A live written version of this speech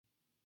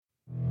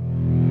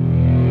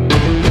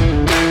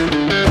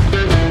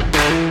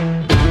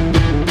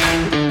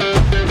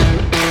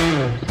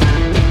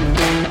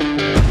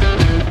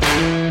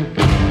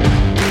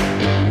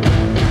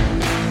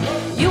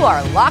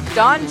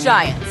Locked On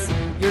Giants,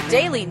 your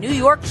daily New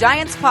York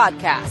Giants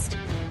podcast.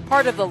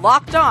 Part of the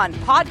Locked On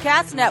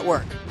Podcast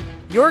Network,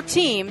 your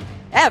team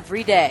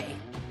every day.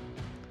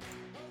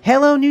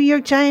 Hello, New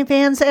York Giant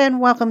fans, and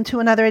welcome to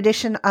another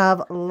edition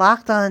of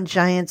Locked On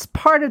Giants,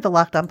 part of the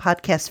Locked On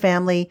Podcast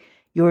family,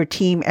 your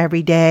team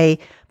every day.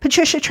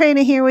 Patricia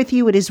Traina here with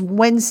you. It is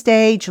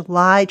Wednesday,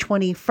 July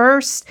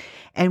 21st,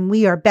 and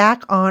we are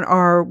back on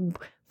our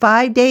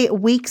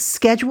 5-day-a-week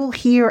schedule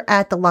here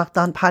at the Locked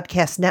On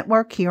Podcast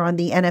Network, here on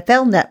the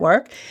NFL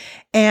Network.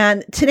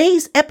 And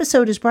today's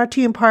episode is brought to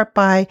you in part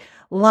by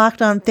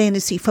Locked On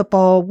Fantasy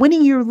Football.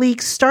 Winning your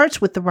league starts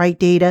with the right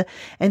data,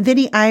 and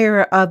Vinny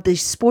Iyer of the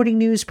Sporting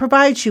News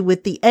provides you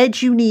with the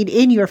edge you need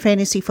in your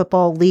fantasy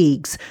football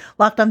leagues.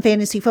 Locked On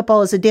Fantasy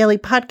Football is a daily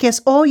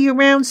podcast all year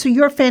round, so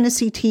your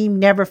fantasy team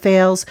never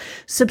fails.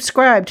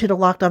 Subscribe to the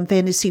Locked On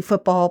Fantasy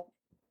Football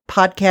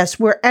podcast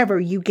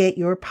wherever you get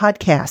your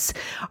podcasts.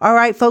 All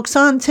right, folks,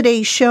 on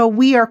today's show,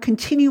 we are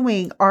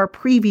continuing our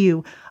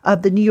preview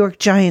of the New York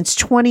Giants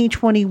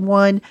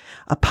 2021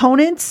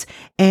 opponents.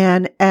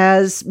 And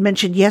as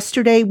mentioned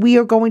yesterday, we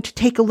are going to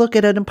take a look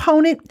at an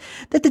opponent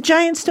that the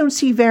Giants don't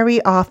see very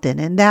often,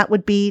 and that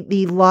would be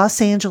the Los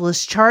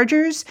Angeles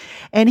Chargers.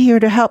 And here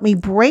to help me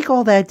break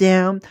all that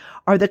down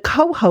are the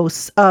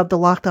co-hosts of the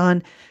Locked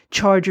On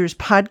Chargers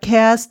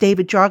podcast,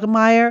 David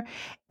Drogemeyer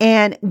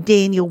and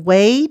Daniel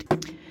Wade.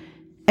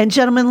 And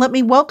gentlemen, let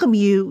me welcome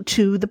you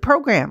to the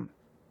program.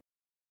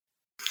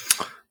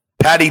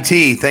 Patty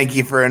T, thank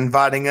you for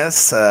inviting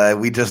us.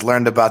 We just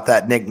learned about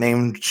that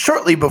nickname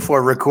shortly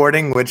before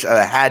recording, which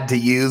I had to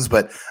use.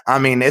 But, I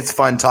mean, it's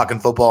fun talking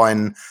football.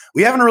 And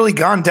we haven't really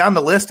gone down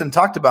the list and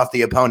talked about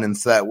the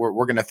opponents that we're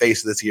going to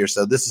face this year.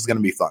 So this is going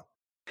to be fun.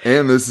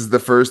 And this is the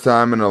first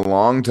time in a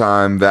long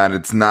time that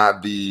it's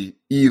not the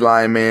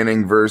Eli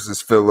Manning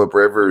versus Phillip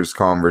Rivers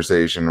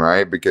conversation,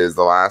 right? Because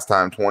the last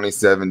time,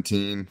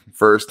 2017,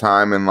 first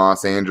time in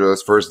Los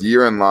Angeles, first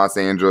year in Los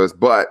Angeles,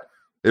 but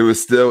it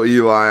was still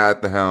Eli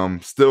at the helm,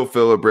 still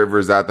Phillip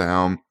Rivers at the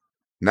helm.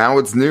 Now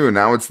it's new.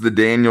 Now it's the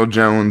Daniel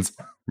Jones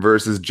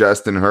versus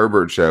Justin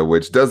Herbert show,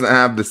 which doesn't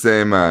have the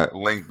same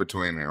link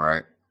between it,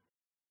 right?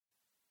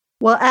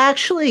 Well,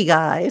 actually,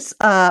 guys,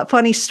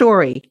 funny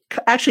story.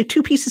 Actually,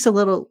 two pieces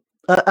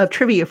of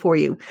trivia for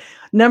you.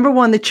 Number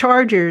one, the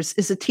Chargers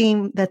is a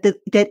team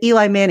that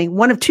Eli Manning,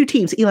 one of two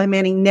teams Eli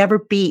Manning never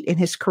beat in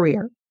his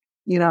career.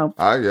 You know,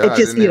 I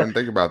didn't even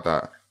think about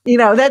that. You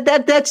know,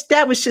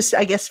 that was just,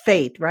 I guess,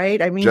 fate,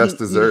 right? I mean, just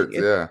desserts,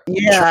 yeah.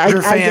 Yeah,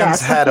 Charger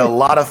fans had a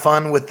lot of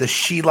fun with the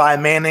Sheila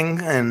Manning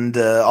and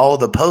all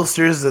the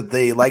posters that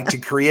they like to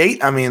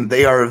create. I mean,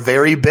 they are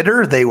very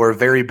bitter. They were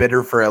very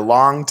bitter for a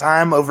long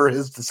time over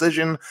his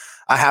decision.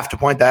 I have to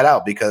point that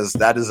out because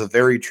that is a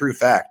very true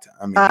fact.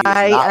 I mean,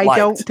 I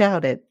don't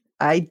doubt it.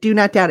 I do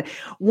not doubt it.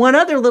 One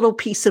other little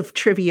piece of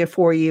trivia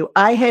for you.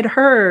 I had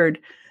heard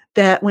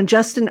that when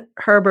Justin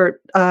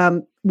Herbert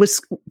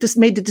was just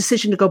made the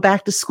decision to go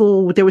back to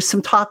school, there was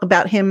some talk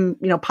about him,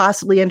 you know,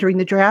 possibly entering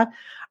the draft.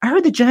 I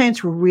heard the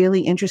Giants were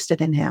really interested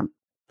in him,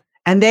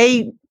 and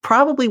they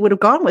probably would have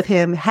gone with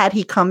him had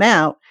he come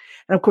out.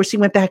 And of course, he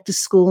went back to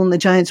school, and the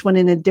Giants went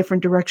in a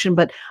different direction.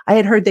 But I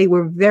had heard they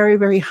were very,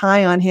 very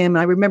high on him.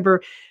 I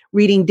remember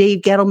reading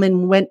Dave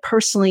Gettleman went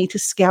personally to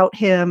scout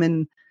him,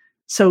 and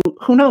so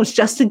who knows?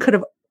 Justin could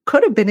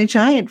have been a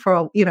Giant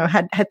for, you know,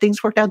 had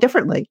things worked out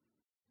differently.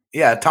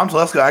 Yeah, Tom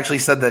Telesco actually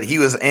said that he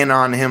was in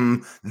on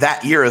him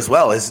that year as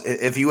well. As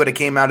if he would have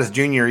came out his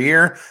junior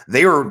year,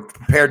 they were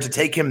prepared to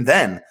take him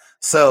then.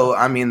 So,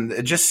 I mean,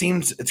 it just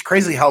seems it's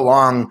crazy how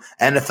long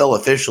NFL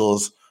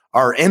officials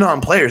are in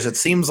on players. It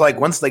seems like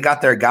once they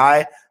got their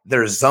guy,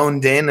 they're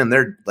zoned in and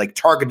they're like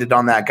targeted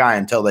on that guy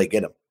until they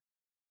get him.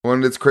 Well,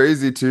 and it's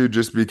crazy too,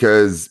 just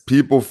because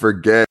people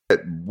forget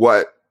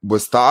what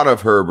was thought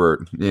of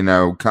Herbert, you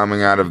know,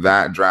 coming out of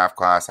that draft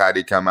class. Had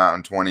he come out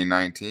in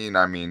 2019,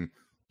 I mean,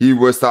 he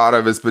was thought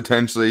of as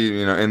potentially,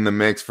 you know, in the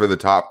mix for the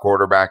top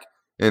quarterback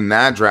in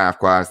that draft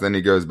class. Then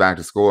he goes back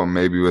to school and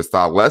maybe was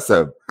thought less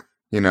of,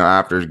 you know,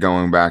 after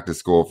going back to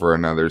school for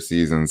another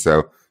season.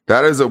 So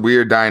that is a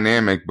weird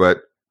dynamic,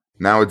 but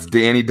now it's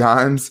Danny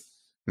Dimes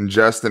and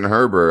Justin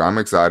Herbert. I'm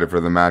excited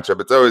for the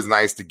matchup. It's always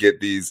nice to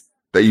get these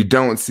that you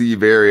don't see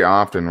very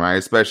often, right?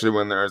 Especially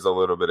when there is a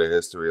little bit of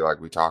history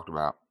like we talked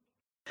about.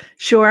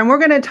 Sure. And we're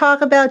going to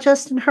talk about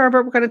Justin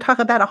Herbert. We're going to talk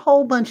about a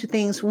whole bunch of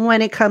things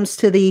when it comes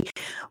to the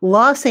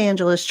Los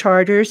Angeles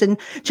Chargers. And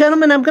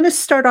gentlemen, I'm going to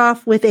start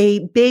off with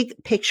a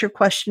big picture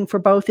question for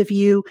both of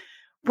you.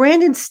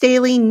 Brandon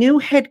Staley, new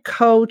head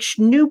coach,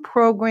 new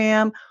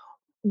program.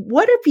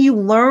 What have you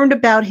learned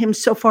about him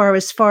so far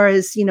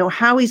as, you know,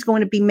 how he's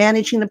going to be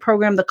managing the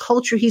program, the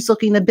culture he's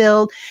looking to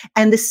build,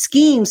 and the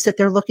schemes that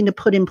they're looking to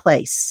put in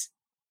place?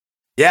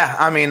 Yeah,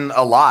 I mean,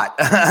 a lot.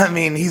 I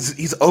mean,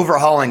 he's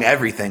overhauling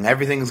everything.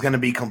 Everything's going to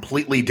be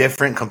completely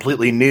different,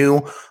 completely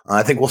new.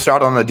 I think we'll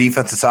start on the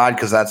defensive side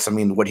because that's, I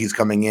mean, what he's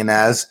coming in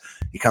as.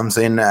 He comes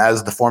in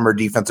as the former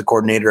defensive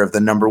coordinator of the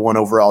number one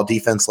overall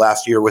defense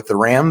last year with the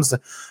Rams.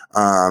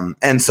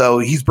 And so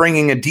he's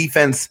bringing a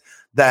defense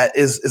that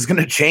is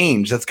going to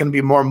change. That's going to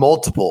be more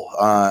multiple.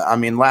 I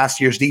mean,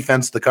 last year's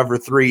defense, the cover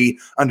 3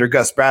 under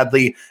Gus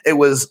Bradley, it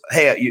was,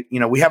 hey,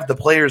 we have the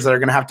players that are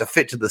going to have to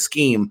fit to the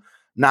scheme,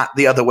 not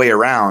the other way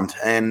around.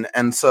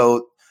 And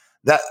so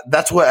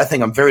that's what I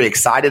think I'm very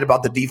excited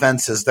about the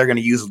defense is they're going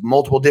to use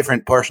multiple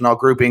different personnel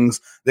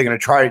groupings. They're going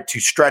to try to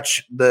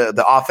stretch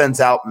the offense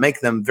out,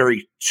 make them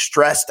very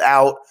stressed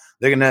out.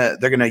 They're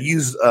going to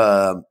use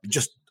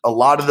just a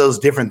lot of those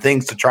different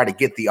things to try to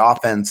get the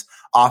offense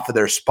off of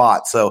their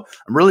spot. So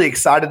I'm really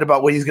excited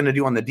about what he's going to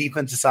do on the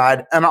defensive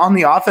side. And on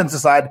the offensive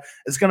side,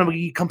 it's going to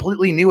be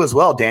completely new as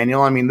well,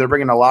 Daniel. I mean, they're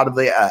bringing a lot of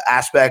the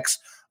aspects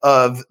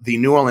of the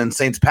New Orleans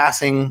Saints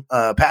passing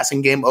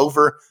game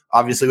over,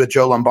 obviously with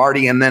Joe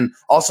Lombardi, and then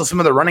also some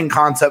of the running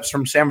concepts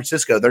from San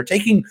Francisco. They're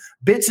taking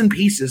bits and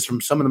pieces from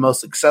some of the most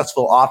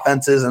successful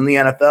offenses in the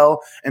NFL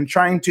and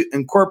trying to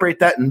incorporate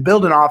that and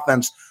build an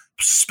offense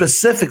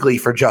specifically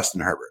for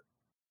Justin Herbert.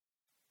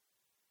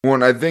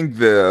 Well, I think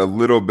the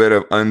little bit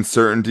of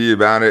uncertainty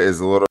about it is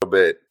a little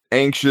bit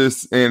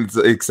anxious and it's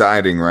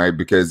exciting, right?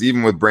 Because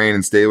even with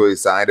Brandon Staley's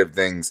side of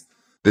things,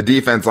 the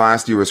defense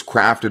last year was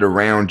crafted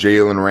around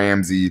Jalen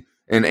Ramsey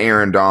and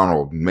Aaron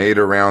Donald, made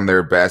around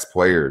their best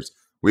players.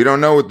 We don't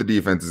know what the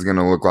defense is going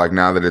to look like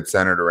now that it's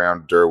centered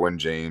around Derwin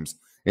James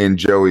and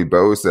Joey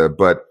Bosa.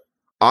 But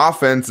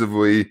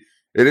offensively,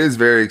 it is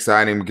very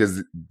exciting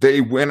because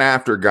they went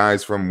after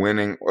guys from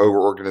winning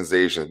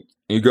organizations.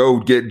 You go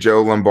get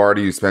Joe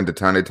Lombardi, who spent a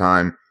ton of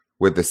time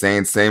with the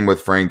Saints. Same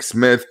with Frank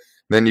Smith.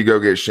 Then you go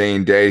get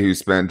Shane Day, who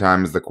spent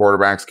time as the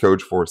quarterbacks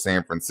coach for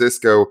San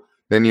Francisco.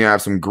 Then you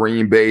have some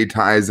Green Bay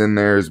ties in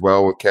there as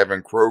well with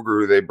Kevin Kroger,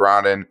 who they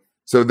brought in.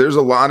 So there's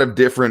a lot of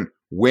different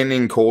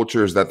winning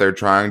cultures that they're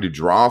trying to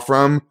draw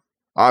from.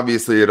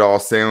 Obviously, it all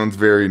sounds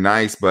very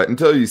nice, but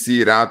until you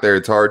see it out there,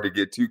 it's hard to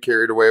get too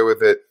carried away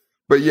with it.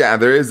 But yeah,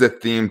 there is a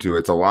theme to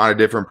it. It's a lot of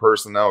different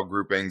personnel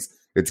groupings.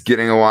 It's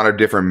getting a lot of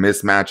different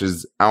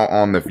mismatches out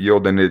on the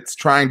field, and it's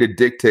trying to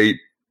dictate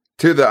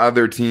to the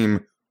other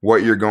team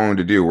what you're going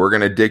to do. We're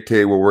going to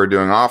dictate what we're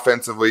doing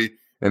offensively,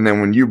 and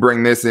then when you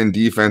bring this in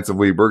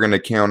defensively, we're going to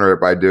counter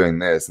it by doing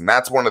this. And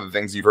that's one of the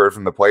things you've heard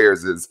from the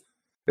players is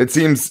it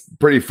seems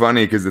pretty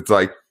funny because it's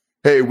like,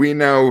 hey, we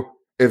know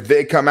if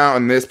they come out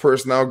in this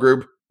personnel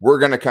group, we're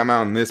going to come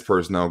out in this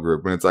personnel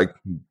group. And it's like,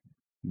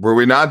 were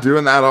we not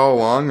doing that all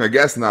along? I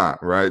guess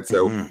not, right?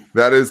 So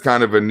that is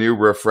kind of a new,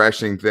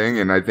 refreshing thing.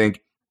 And I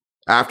think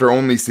after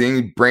only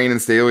seeing Brandon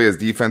Staley as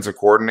defensive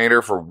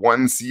coordinator for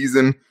one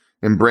season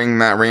and bringing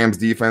that Rams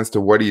defense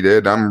to what he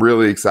did, I'm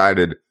really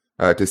excited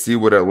to see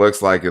what it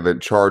looks like in the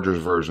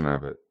Chargers version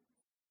of it.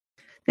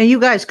 Now,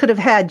 you guys could have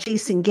had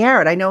Jason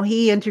Garrett. I know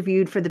he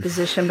interviewed for the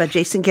position, but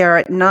Jason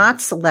Garrett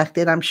not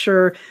selected. I'm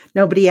sure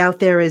nobody out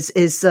there is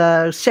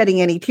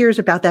shedding any tears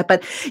about that.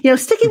 But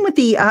sticking with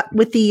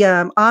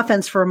the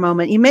offense for a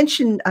moment, you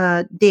mentioned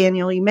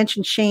Daniel. You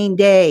mentioned Shane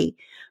Day,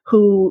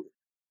 who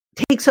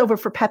takes over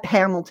for Pep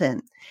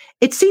Hamilton.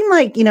 It seemed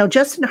like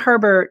Justin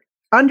Herbert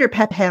under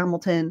Pep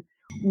Hamilton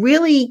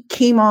really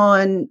came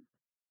on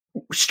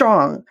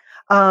strong,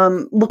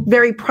 looked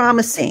very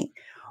promising.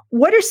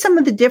 What are some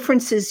of the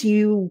differences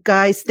you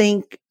guys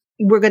think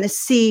we're going to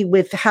see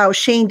with how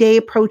Shane Day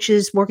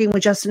approaches working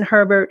with Justin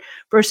Herbert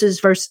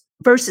versus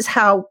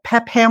how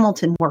Pep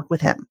Hamilton worked with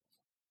him?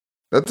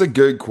 That's a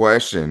good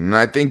question. And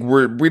I think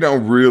we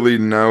don't really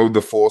know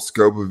the full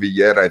scope of it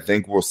yet. I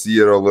think we'll see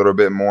it a little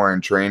bit more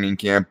in training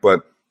camp.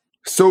 But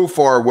so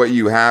far, what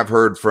you have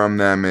heard from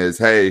them is,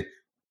 hey,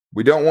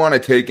 we don't want to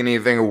take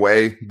anything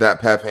away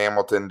that Pep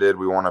Hamilton did.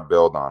 We want to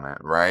build on it,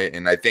 right?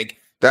 And I think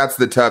that's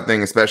the tough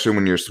thing, especially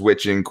when you're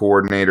switching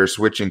coordinators,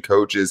 switching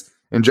coaches.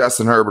 And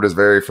Justin Herbert is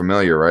very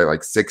familiar, right?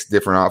 Like 6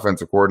 different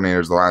offensive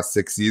coordinators the last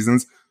 6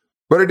 seasons.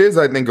 But it is,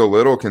 I think, a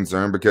little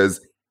concern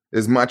because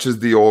as much as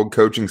the old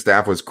coaching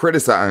staff was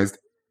criticized,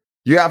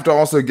 you have to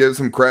also give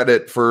some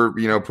credit for,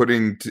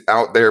 putting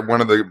out there one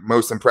of the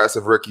most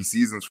impressive rookie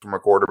seasons from a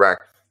quarterback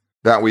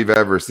that we've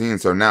ever seen.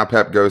 So now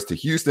Pep goes to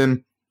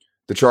Houston.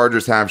 The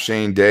Chargers have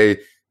Shane Day.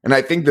 And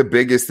I think the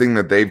biggest thing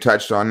that they've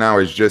touched on now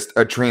is just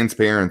a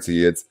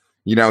transparency. It's,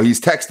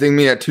 he's texting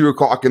me at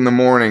 2:00 in the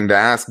morning to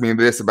ask me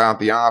this about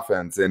the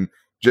offense and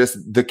just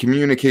the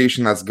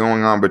communication that's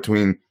going on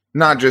between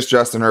not just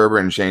Justin Herbert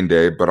and Shane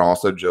Day, but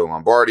also Joe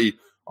Lombardi,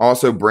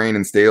 also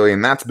Brandon Staley.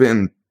 And that's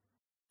been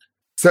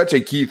such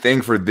a key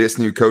thing for this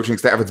new coaching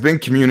staff. It's been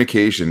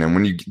communication. And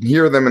when you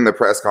hear them in the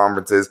press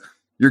conferences,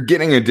 you're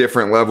getting a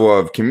different level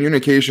of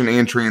communication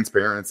and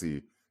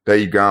transparency that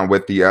you got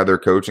with the other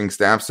coaching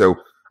staff. So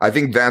I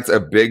think that's a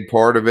big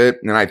part of it.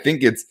 And I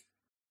think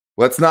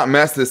let's not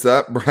mess this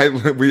up, right?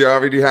 We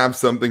already have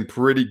something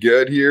pretty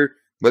good here.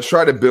 Let's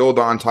try to build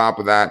on top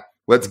of that.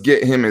 Let's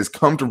get him as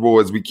comfortable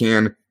as we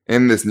can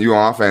in this new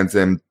offense.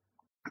 And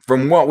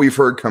from what we've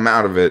heard come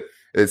out of it,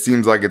 it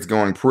seems like it's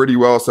going pretty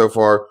well so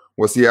far.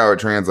 We'll see how it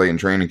translates in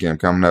training camp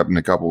coming up in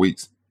a couple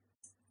weeks.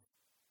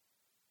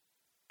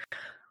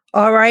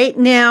 All right.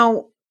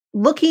 Now,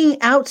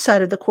 looking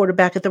outside of the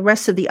quarterback at the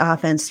rest of the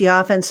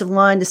offensive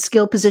line, the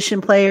skill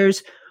position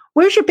players,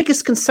 where's your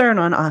biggest concern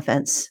on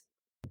offense?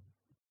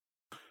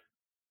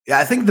 Yeah,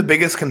 I think the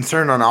biggest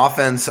concern on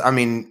offense, I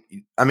mean,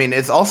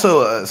 it's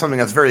also something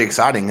that's very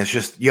exciting. It's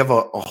just you have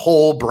a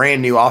whole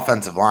brand new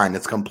offensive line.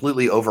 It's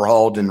completely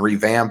overhauled and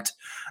revamped.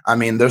 I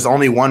mean, there's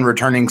only one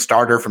returning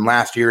starter from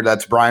last year.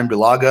 That's Brian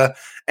Bulaga.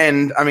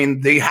 And I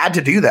mean, they had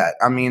to do that.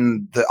 I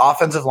mean, the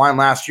offensive line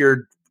last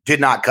year did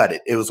not cut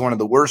it. It was one of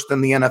the worst in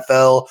the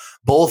NFL,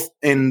 both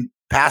in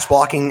pass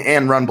blocking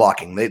and run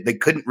blocking. They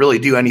couldn't really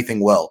do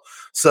anything well.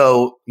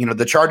 So,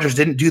 the Chargers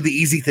didn't do the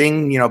easy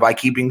thing, by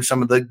keeping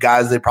some of the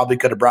guys they probably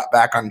could have brought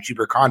back on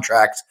cheaper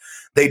contracts.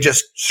 They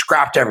just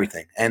scrapped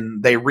everything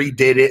and they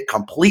redid it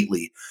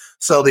completely.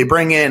 So they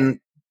bring in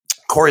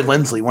Corey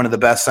Linsley, one of the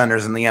best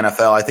centers in the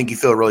NFL. I think you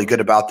feel really good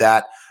about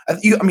that.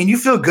 You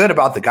feel good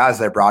about the guys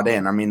they brought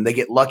in. I mean, they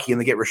get lucky and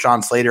they get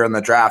Rashawn Slater in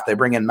the draft. They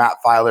bring in Matt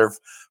Filer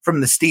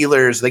from the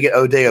Steelers. They get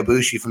Ode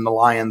Abushi from the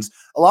Lions.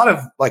 A lot of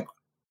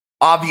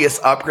obvious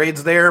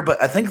upgrades there,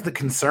 but I think the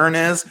concern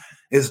is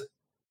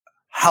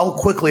how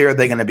quickly are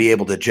they going to be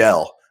able to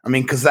gel? I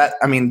mean, because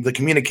the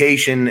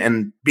communication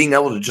and being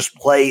able to just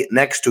play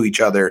next to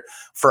each other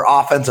for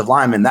offensive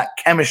linemen, that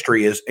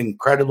chemistry is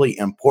incredibly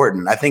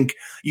important. I think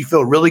you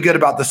feel really good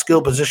about the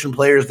skill position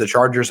players. The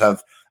Chargers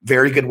have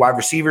very good wide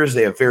receivers.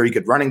 They have very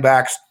good running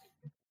backs.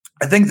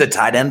 I think the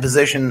tight end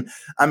position,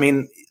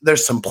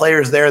 there's some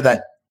players there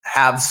that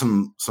have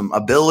some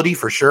ability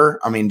for sure.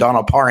 I mean,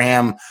 Donald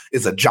Parham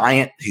is a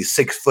giant. He's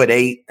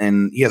 6'8",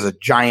 and he has a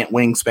giant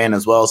wingspan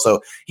as well.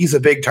 So he's a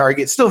big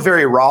target. Still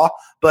very raw,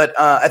 but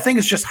I think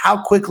it's just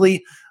how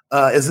quickly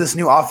is this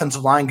new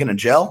offensive line going to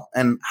gel,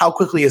 and how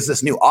quickly is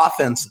this new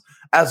offense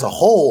as a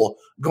whole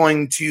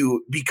going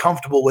to be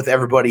comfortable with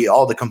everybody,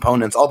 all the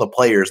components, all the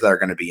players that are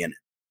going to be in it.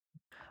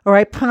 All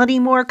right, plenty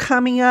more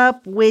coming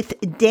up with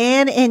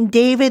Dan and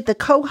David, the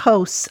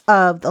co-hosts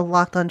of the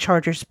Locked On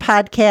Chargers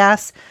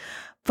podcast.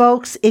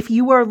 Folks, if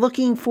you are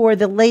looking for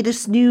the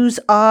latest news,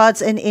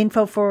 odds, and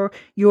info for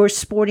your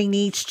sporting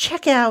needs,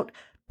 check out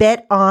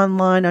Bet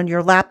Online on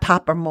your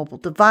laptop or mobile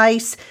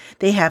device.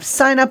 They have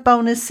sign-up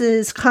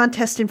bonuses,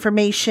 contest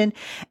information,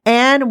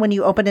 and when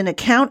you open an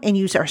account and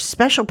use our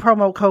special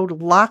promo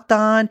code Locked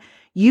On,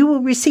 you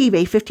will receive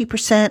a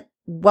 50%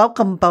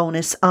 welcome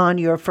bonus on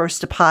your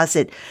first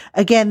deposit.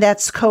 Again,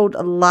 that's code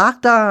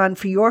Locked On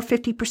for your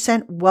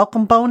 50%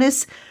 welcome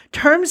bonus.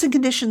 Terms and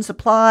conditions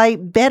apply.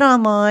 Bet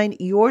Online,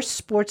 your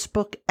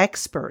sportsbook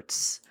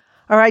experts.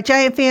 All right,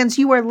 Giant fans,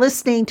 you are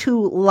listening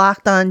to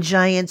Locked On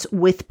Giants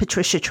with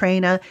Patricia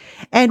Traina,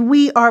 and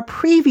we are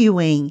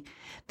previewing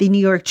the New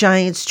York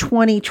Giants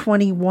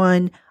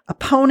 2021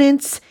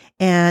 opponents.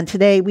 And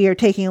today we are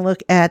taking a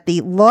look at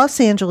the Los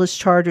Angeles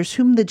Chargers,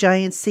 whom the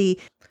Giants see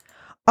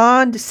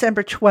on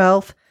December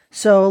 12th.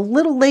 So a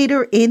little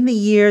later in the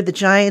year, the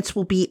Giants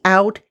will be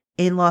out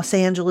in Los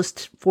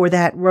Angeles for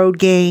that road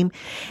game.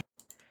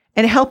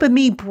 And helping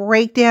me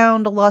break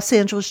down the Los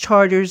Angeles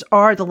Chargers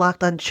are the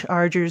Locked On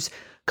Chargers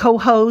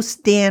co-hosts,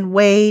 Dan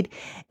Wade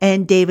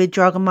and David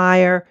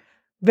Drogemeyer.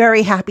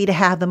 Very happy to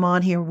have them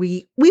on here.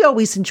 We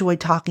always enjoy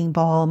talking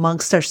ball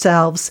amongst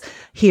ourselves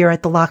here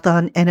at the Locked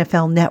On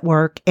NFL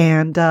Network.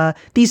 And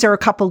these are a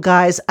couple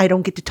guys I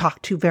don't get to talk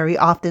to very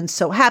often.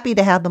 So happy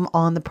to have them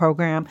on the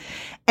program.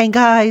 And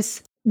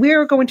guys,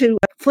 we're going to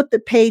flip the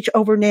page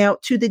over now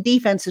to the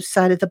defensive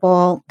side of the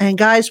ball. And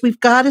guys, we've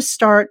got to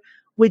start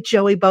with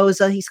Joey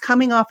Bosa. He's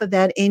coming off of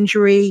that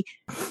injury.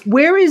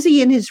 Where is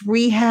he in his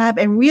rehab?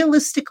 And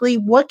realistically,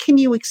 what can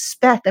you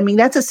expect? I mean,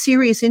 that's a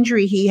serious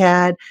injury he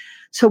had.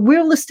 So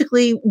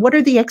realistically, what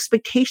are the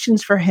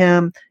expectations for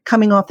him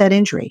coming off that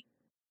injury?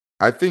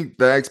 I think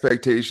the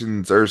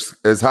expectations are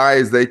as high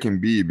as they can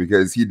be,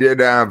 because he did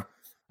have,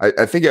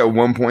 I think at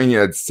one point he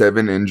had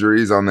 7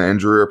 injuries on the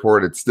injury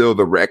report. It's still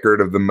the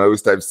record of the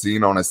most I've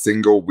seen on a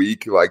single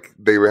week. Like,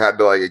 they had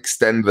to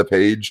extend the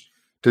page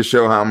to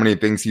show how many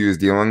things he was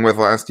dealing with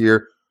last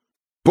year.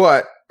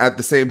 But at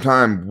the same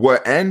time,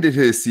 what ended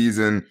his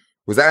season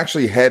was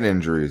actually head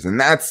injuries. And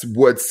that's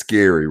what's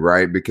scary,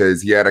 right?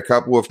 Because he had a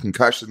couple of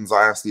concussions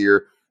last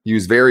year. He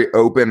was very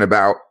open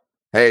about,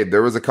 hey,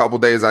 there was a couple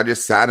days I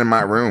just sat in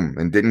my room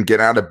and didn't get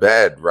out of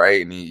bed,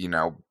 right? And he,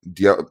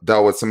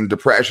 dealt with some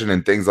depression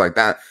and things like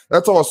that.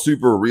 That's all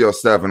super real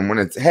stuff. And when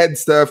it's head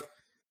stuff,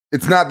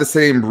 it's not the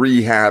same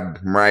rehab,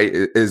 right,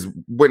 as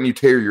when you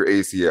tear your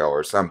ACL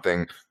or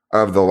something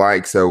of the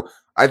like. So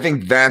I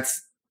think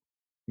that's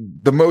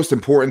the most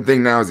important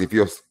thing now, is he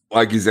feels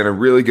like he's in a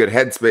really good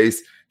headspace.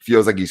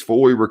 Feels like he's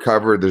fully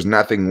recovered. There's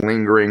nothing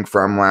lingering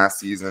from last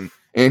season.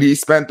 And he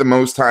spent the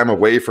most time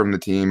away from the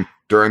team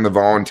during the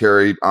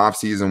voluntary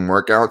offseason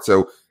workout.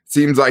 So it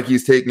seems like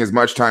he's taking as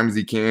much time as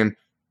he can,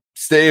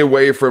 stay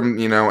away from,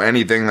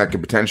 anything that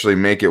could potentially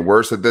make it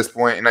worse at this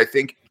point. And I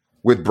think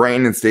with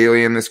Brandon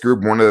Staley in this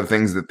group, one of the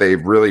things that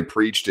they've really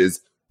preached is,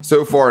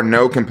 so far,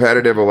 no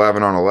competitive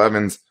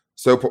 11-on-11s.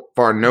 So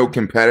far, no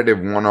competitive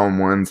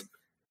 1-on-1s.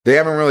 They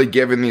haven't really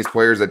given these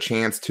players a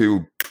chance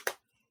to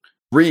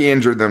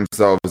re-injure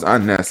themselves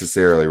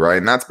unnecessarily, right?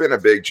 And that's been a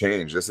big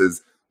change. This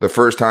is the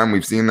first time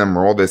we've seen them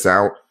roll this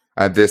out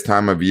at this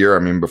time of year. I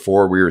mean,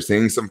 before we were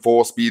seeing some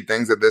full speed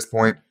things at this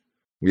point.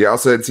 We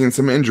also had seen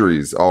some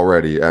injuries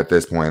already at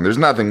this point. There's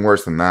nothing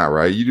worse than that,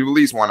 right? You at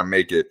least want to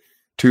make it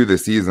to the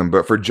season.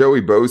 But for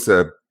Joey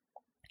Bosa,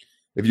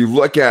 if you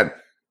look at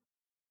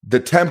the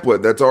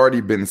template that's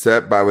already been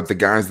set by with the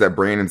guys that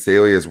Brandon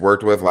Staley has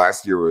worked with.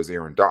 Last year it was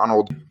Aaron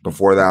Donald.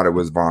 Before that, it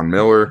was Von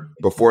Miller.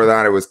 Before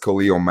that, it was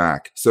Khalil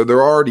Mack. So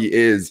there already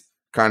is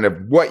kind of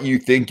what you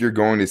think you're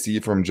going to see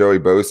from Joey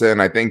Bosa.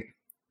 And I think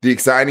the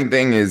exciting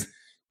thing is,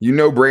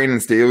 Brandon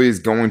Staley is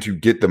going to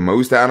get the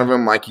most out of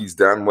him like he's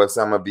done with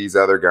some of these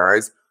other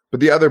guys. But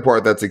the other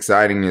part that's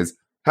exciting is,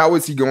 how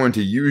is he going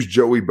to use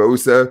Joey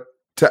Bosa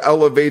to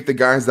elevate the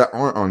guys that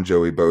aren't on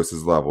Joey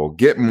Bosa's level?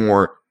 Get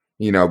more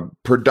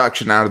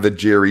production out of the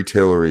Jerry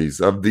Tillerys,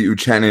 of the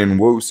Uchenna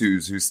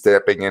Nwosus, who's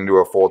stepping into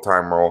a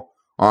full-time role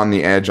on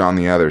the edge on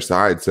the other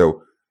side.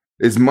 So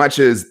as much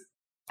as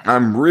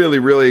I'm really,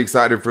 really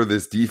excited for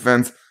this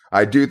defense,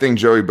 I do think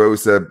Joey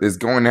Bosa is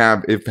going to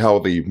have, if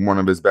healthy, one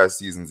of his best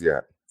seasons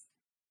yet.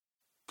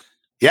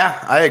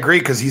 Yeah, I agree,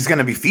 because he's going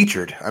to be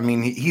featured. I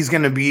mean, he's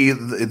going to be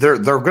they're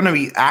going to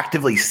be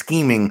actively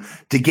scheming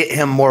to get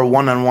him more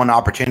one-on-one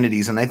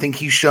opportunities, and I think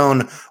he's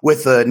shown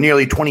with a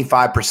nearly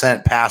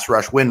 25% pass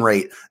rush win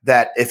rate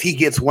that if he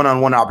gets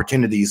one-on-one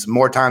opportunities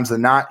more times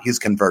than not, he's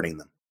converting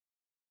them.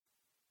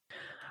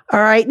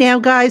 All right, now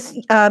guys,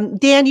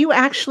 Dan, you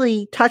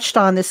actually touched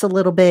on this a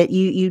little bit.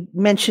 You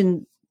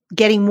mentioned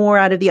getting more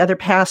out of the other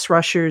pass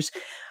rushers.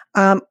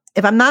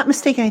 If I'm not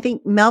mistaken, I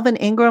think Melvin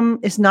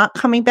Ingram is not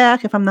coming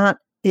back.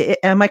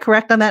 Am I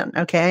correct on that?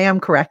 Okay, I am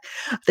correct.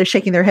 They're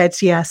shaking their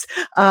heads. Yes.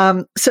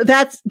 So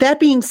that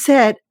being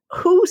said,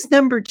 who's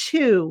number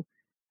two?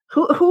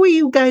 Who are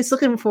you guys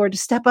looking for to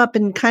step up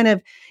and kind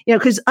of,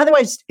 because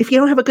otherwise, if you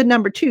don't have a good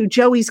number two,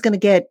 Joey's going to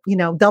get,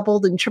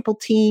 doubled and triple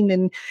teamed.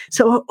 And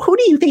so who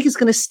do you think is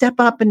going to step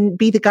up and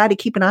be the guy to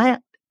keep an eye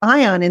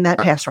on in that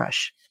pass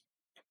rush?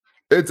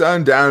 It's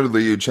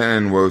undoubtedly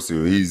Uchenna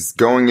Nwosu. He's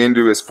going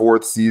into his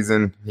fourth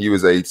season. He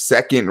was a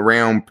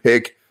second-round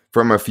pick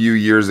from a few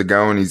years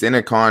ago, and he's in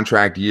a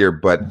contract year,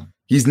 but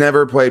he's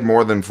never played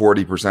more than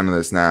 40% of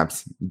the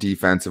snaps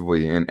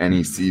defensively in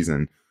any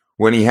season.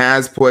 When he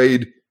has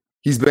played,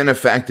 he's been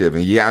effective,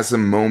 and he has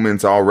some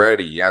moments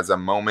already. He has a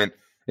moment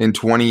in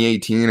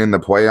 2018 in the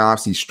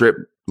playoffs. He stripped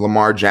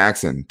Lamar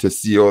Jackson to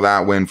seal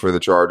that win for the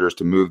Chargers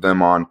to move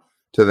them on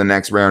to the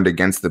next round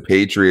against the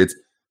Patriots.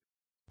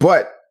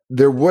 But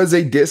there was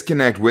a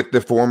disconnect with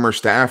the former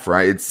staff,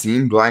 right? It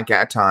seemed like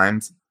at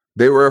times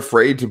they were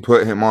afraid to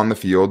put him on the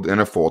field in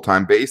a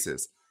full-time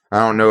basis. I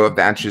don't know if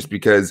that's just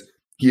because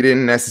he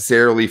didn't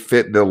necessarily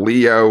fit the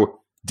Leo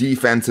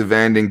defensive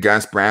end in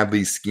Gus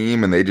Bradley's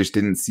scheme, and they just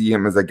didn't see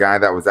him as a guy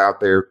that was out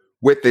there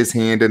with his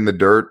hand in the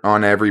dirt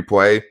on every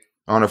play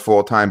on a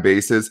full-time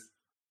basis.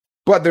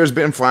 But there's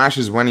been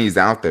flashes when he's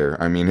out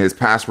there. I mean, his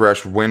pass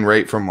rush win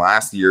rate from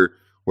last year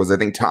was, I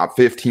think, top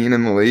 15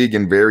 in the league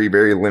in very,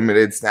 very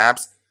limited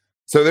snaps.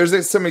 So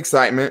there's some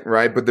excitement,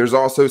 right? But there's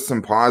also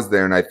some pause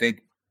there. And I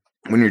think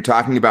when you're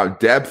talking about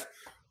depth,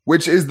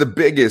 which is the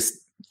biggest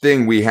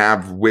thing we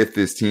have with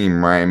this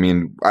team, right? I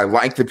mean, I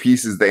like the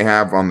pieces they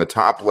have on the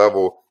top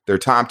level. Their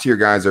top tier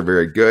guys are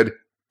very good.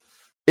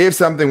 If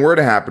something were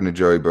to happen to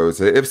Joey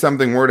Bosa, if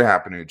something were to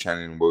happen to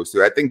Uchenna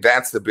Nwosu, I think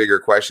that's the bigger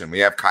question. We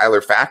have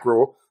Kyler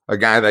Fackrell, a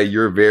guy that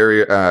you're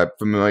very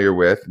familiar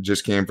with,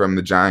 just came from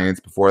the Giants.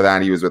 Before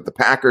that, he was with the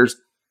Packers.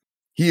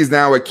 He is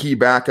now a key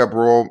backup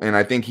role, and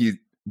I think he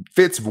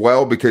fits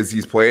well because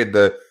he's played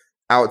the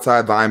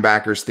outside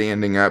linebacker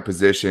standing up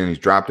position. He's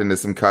dropped into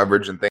some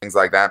coverage and things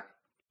like that.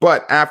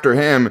 But after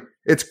him,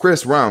 it's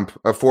Chris Rump,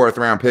 a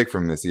fourth-round pick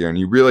from this year, and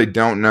you really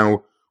don't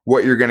know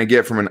what you're going to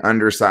get from an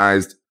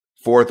undersized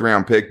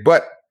fourth-round pick.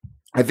 But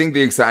I think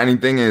the exciting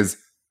thing is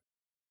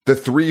the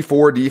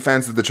 3-4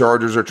 defense that the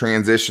Chargers are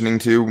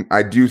transitioning to,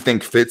 I do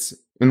think fits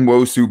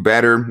Nwosu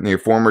better. A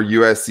former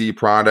USC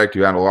product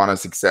who had a lot of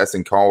success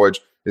in college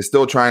is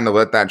still trying to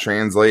let that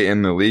translate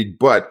in the league,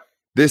 but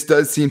this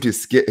does seem to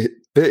fit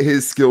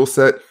his skill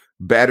set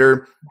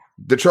better.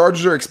 The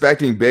Chargers are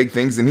expecting big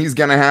things, and he's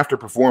going to have to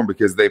perform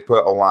because they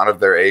put a lot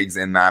of their eggs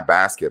in that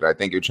basket. I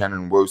think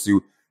Uchenna Nwosu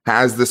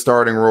has the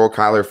starting role.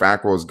 Kyler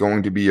Fackrell is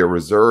going to be a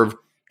reserve,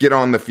 get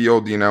on the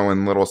field,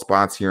 in little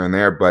spots here and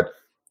there. But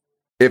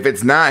if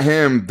it's not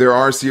him, there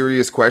are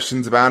serious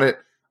questions about it.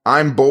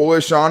 I'm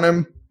bullish on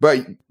him, but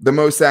the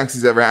most sacks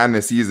he's ever had in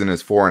a season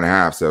is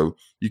 4.5, so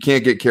you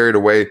can't get carried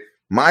away.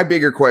 My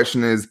bigger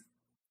question is,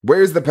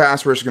 where's the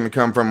pass rush going to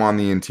come from on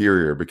the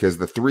interior? Because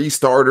the three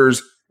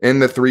starters in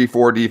the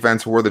 3-4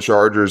 defense for the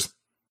Chargers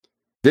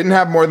didn't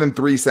have more than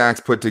 3 sacks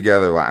put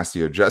together last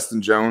year.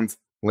 Justin Jones,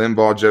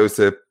 Linval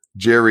Joseph,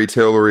 Jerry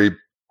Tillery,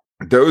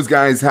 those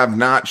guys have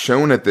not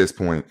shown at this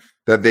point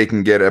that they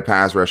can get a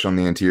pass rush on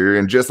the interior.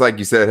 And just like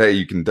you said, hey,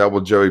 you can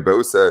double Joey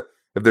Bosa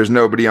if there's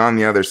nobody on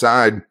the other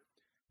side.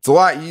 It's a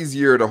lot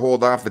easier to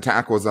hold off the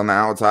tackles on the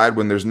outside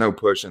when there's no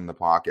push in the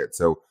pocket.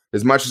 So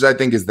as much as I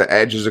think is the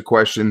edge is a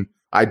question,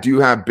 I do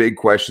have big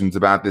questions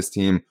about this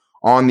team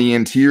on the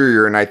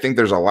interior, and I think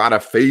there's a lot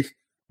of faith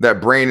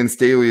that Brandon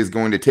Staley is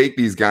going to take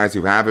these guys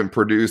who haven't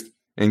produced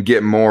and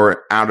get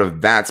more out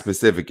of that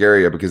specific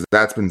area, because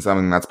that's been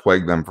something that's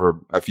plagued them for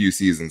a few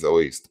seasons at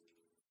least.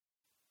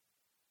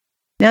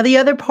 Now, the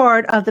other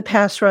part of the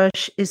pass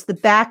rush is the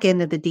back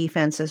end of the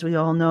defense, as we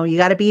all know. You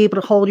got to be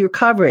able to hold your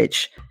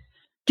coverage.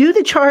 Do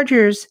the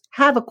Chargers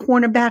have a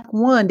cornerback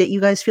one that you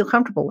guys feel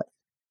comfortable with?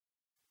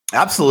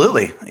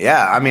 Absolutely.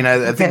 Yeah. I mean,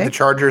 I think the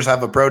Chargers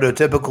have a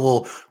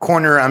prototypical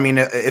corner. I mean,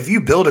 if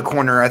you build a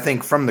corner, I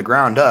think from the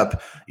ground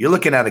up, you're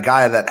looking at a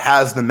guy that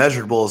has the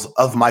measurables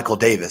of Michael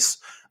Davis.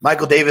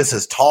 Michael Davis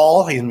is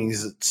tall.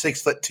 He's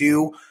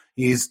 6'2".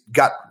 He's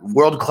got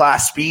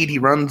world-class speed. He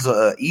runs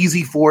a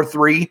easy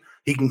 4.3.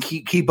 He can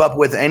keep up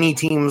with any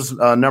team's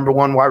number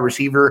one wide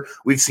receiver.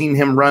 We've seen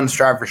him run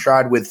stride for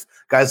stride with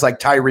guys like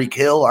Tyreek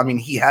Hill. I mean,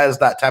 he has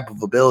that type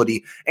of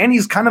ability, and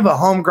he's kind of a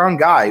homegrown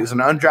guy. He was an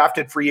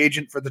undrafted free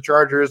agent for the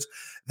Chargers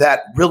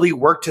that really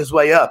worked his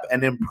way up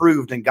and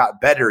improved and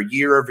got better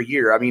year over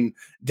year. I mean,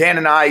 Dan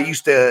and I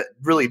used to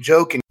really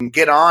joke and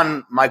get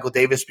on Michael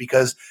Davis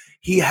because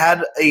he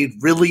had a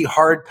really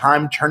hard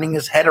time turning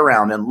his head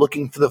around and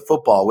looking for the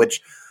football,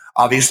 which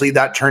obviously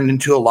that turned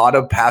into a lot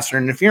of passer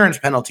interference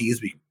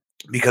penalties,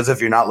 because if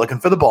you're not looking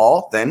for the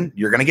ball, then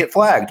you're going to get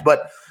flagged.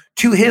 But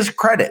to his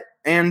credit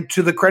and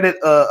to the credit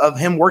of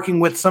him working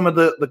with some of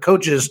the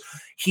coaches,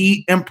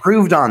 he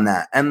improved on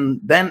that. And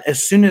then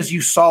as soon as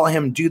you saw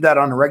him do that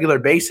on a regular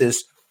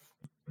basis,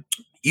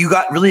 you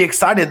got really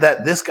excited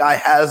that this guy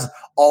has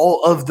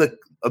all of the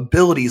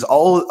abilities,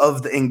 all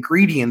of the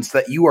ingredients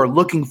that you are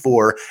looking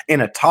for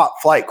in a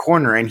top flight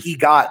corner. And he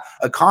got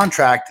a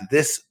contract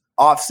this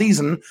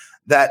offseason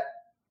that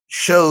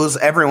shows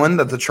everyone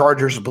that the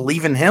Chargers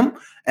believe in him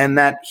and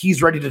that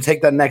he's ready to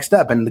take that next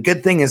step. And the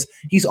good thing is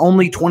he's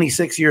only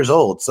 26 years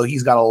old, so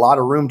he's got a lot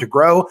of room to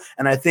grow.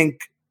 And I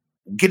think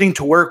getting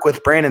to work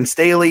with Brandon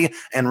Staley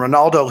and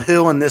Ronaldo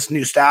Hill and this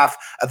new staff,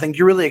 I think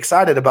you're really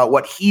excited about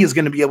what he is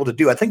going to be able to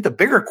do. I think the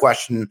bigger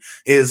question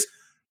is,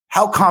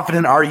 how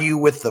confident are you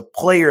with the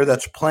player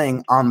that's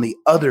playing on the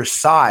other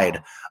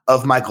side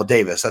of Michael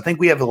Davis? I think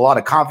we have a lot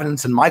of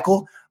confidence in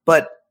Michael,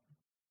 but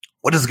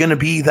what is going to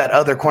be that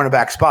other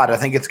cornerback spot? I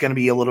think it's going to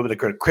be a little bit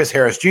of Chris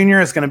Harris Jr.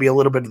 It's going to be a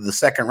little bit of the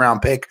second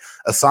round pick,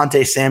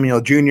 Asante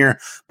Samuel Jr.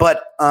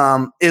 But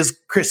is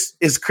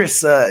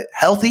Chris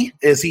healthy?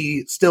 Is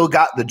he still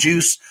got the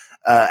juice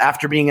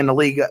after being in the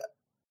league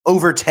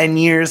over 10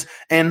 years?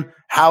 And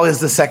how is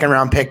the second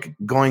round pick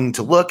going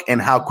to look?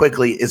 And how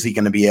quickly is he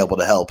going to be able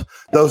to help?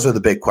 Those are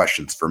the big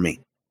questions for me.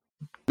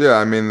 Yeah,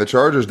 I mean, the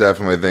Chargers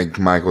definitely think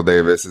Michael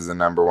Davis is the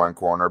number one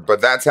corner, but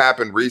that's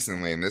happened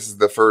recently, and this is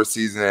the first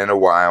season in a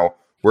while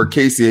where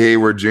Casey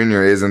Hayward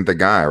Jr. isn't the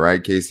guy,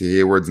 right? Casey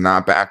Hayward's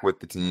not back with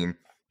the team,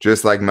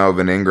 just like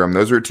Melvin Ingram.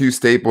 Those are two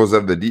staples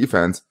of the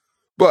defense,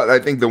 but I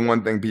think the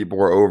one thing people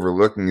are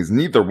overlooking is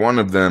neither one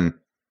of them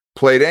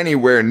played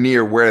anywhere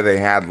near where they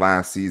had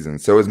last season.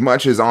 So as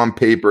much as on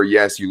paper,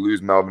 yes, you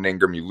lose Melvin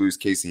Ingram, you lose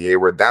Casey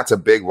Hayward, that's a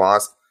big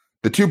loss.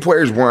 The two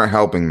players weren't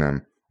helping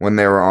them when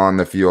they were on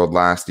the field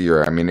last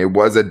year. I mean, it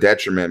was a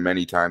detriment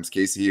many times.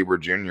 Casey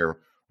Hayward Jr.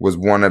 was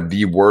one of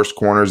the worst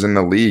corners in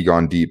the league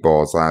on deep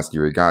balls last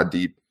year. He got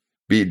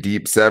beat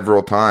deep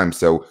several times.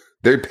 So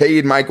they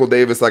paid Michael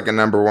Davis like a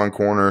number one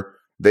corner.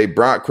 They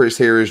brought Chris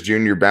Harris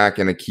Jr. back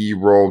in a key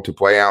role to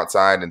play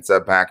outside and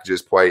sub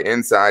packages play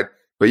inside.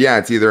 But yeah,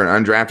 it's either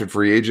an undrafted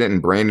free agent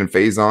and Brandon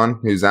Faison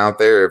who's out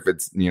there, if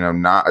it's,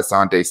 not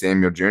Asante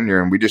Samuel Jr.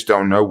 And we just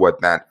don't know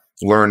what that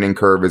learning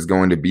curve is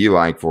going to be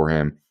like for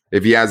him.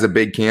 If he has a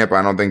big camp,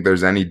 I don't think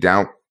there's any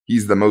doubt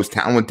he's the most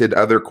talented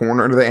other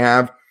corner they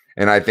have.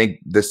 And I think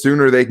the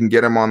sooner they can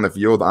get him on the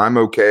field, I'm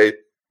okay,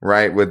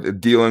 right,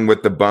 with dealing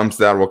with the bumps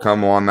that will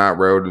come along that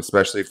road,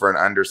 especially for an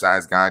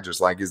undersized guy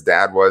just like his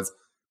dad was.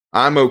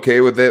 I'm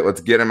okay with it.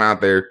 Let's get him out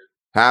there,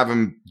 have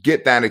him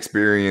get that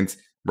experience,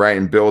 right,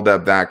 and build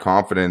up that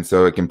confidence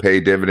so it can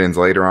pay dividends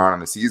later on in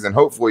the season.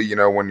 Hopefully,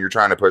 when you're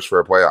trying to push for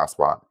a playoff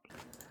spot.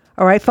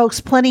 All right, folks,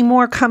 plenty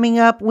more coming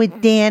up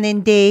with Dan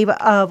and Dave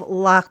of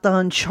Locked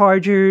On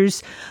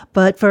Chargers.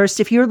 But first,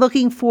 if you're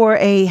looking for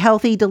a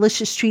healthy,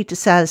 delicious treat to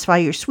satisfy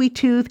your sweet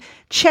tooth,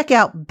 check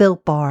out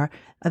Built Bar.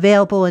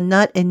 Available in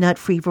nut and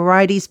nut-free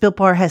varieties, Built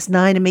Bar has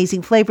 9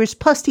 amazing flavors,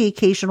 plus the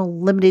occasional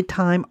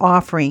limited-time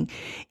offering.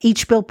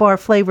 Each Built Bar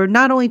flavor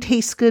not only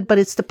tastes good, but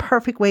it's the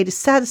perfect way to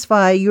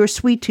satisfy your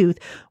sweet tooth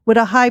with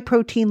a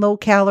high-protein,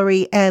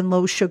 low-calorie, and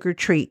low-sugar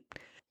treat.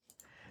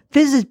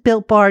 Visit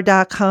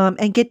BuiltBar.com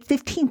and get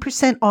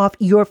 15% off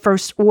your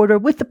first order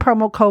with the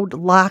promo code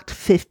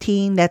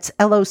LOCKED15. That's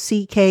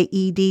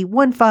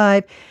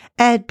LOCKED15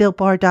 at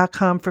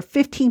BuiltBar.com for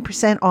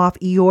 15% off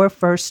your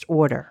first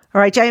order.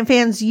 All right, Giant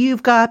fans,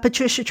 you've got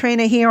Patricia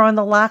Traina here on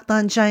the Locked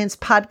On Giants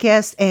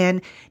podcast,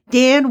 and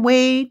Dan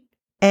Wade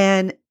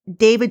and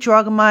David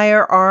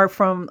Drogemeyer are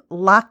from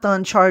Locked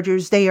On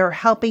Chargers. They are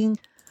helping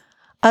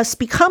us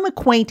become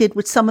acquainted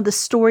with some of the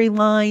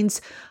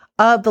storylines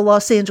of the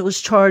Los Angeles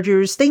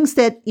Chargers, things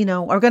that,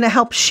 are going to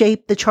help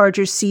shape the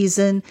Chargers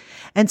season,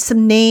 and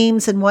some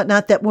names and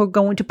whatnot that we're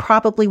going to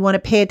probably want to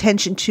pay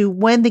attention to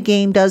when the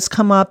game does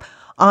come up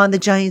on the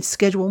Giants'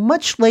 schedule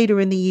much later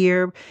in the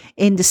year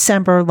in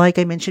December, like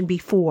I mentioned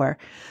before.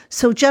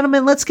 So,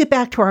 gentlemen, let's get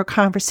back to our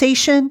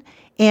conversation.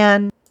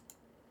 And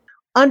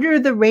under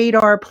the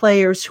radar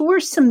players, who are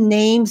some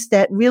names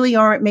that really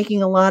aren't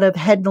making a lot of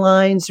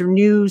headlines or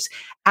news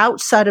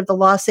outside of the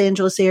Los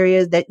Angeles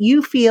area that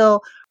you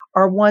feel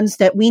are ones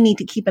that we need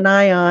to keep an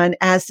eye on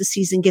as the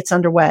season gets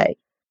underway?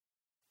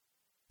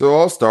 So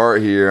I'll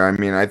start here. I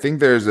mean, I think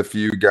there's a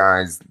few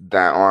guys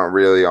that aren't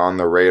really on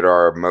the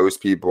radar of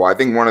most people. I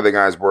think one of the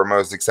guys we're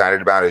most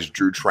excited about is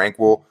Drue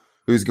Tranquill,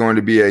 who's going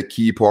to be a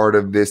key part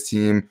of this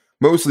team,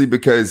 mostly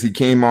because he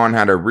came on,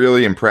 had a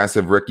really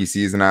impressive rookie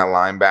season at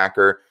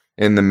linebacker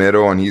in the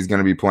middle, and he's going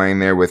to be playing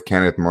there with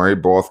Kenneth Murray,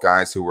 both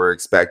guys who were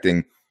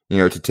expecting,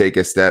 to take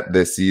a step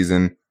this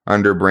season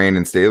under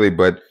Brandon Staley.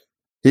 But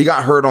he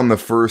got hurt on the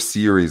first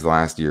series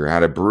last year,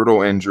 had a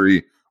brutal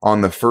injury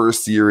on the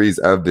first series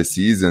of the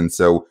season.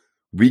 So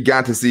we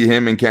got to see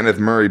him and Kenneth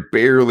Murray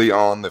barely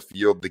on the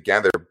field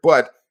together.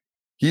 But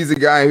he's a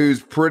guy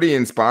who's pretty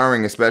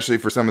inspiring, especially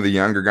for some of the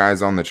younger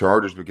guys on the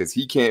Chargers, because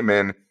he came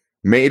in,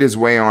 made his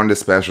way onto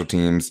special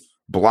teams,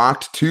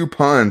 blocked 2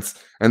 punts,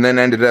 and then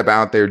ended up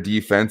out there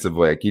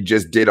defensively. Like, he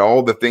just did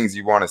all the things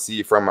you want to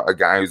see from a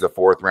guy who's a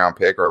 4th-round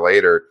pick or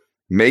later.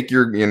 Make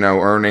your,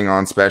 earning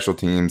on special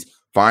teams,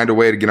 find a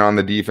way to get on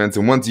the defense,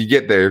 and once you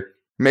get there,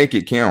 make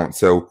it count.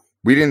 So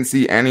we didn't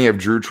see any of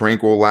Drue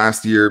Tranquill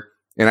last year,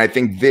 and I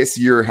think this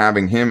year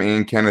having him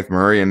and Kenneth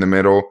Murray in the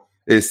middle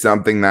is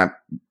something that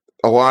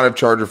a lot of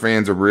Charger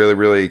fans are really,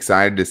 really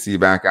excited to see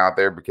back out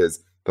there,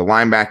 because the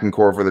linebacking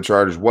core for the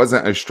Chargers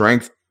wasn't a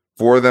strength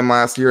for them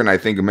last year, and I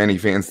think many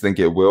fans think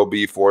it will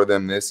be for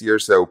them this year.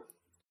 So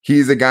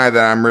he's a guy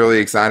that I'm really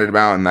excited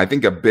about, and I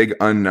think a big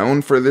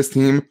unknown for this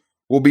team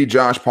will be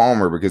Josh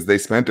Palmer, because they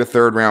spent a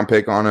 3rd-round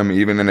pick on him,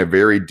 even in a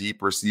very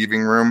deep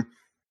receiving room.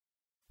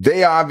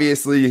 They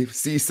obviously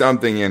see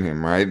something in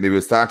him, right? It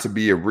was thought to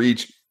be a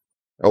reach.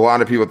 A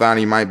lot of people thought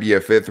he might be a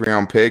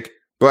 5th-round pick,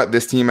 but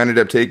this team ended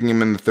up taking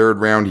him in the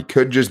 3rd round. He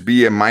could just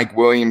be a Mike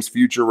Williams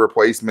future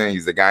replacement.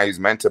 He's a guy who's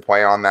meant to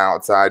play on the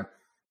outside.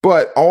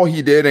 But all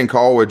he did in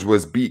college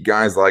was beat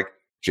guys like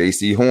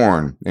J.C.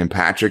 Horn and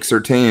Patrick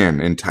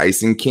Surtain and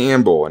Tyson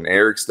Campbell and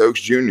Eric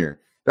Stokes Jr.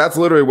 That's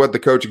literally what the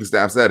coaching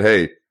staff said.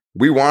 Hey,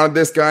 we wanted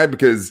this guy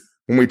because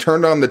when we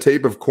turned on the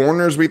tape of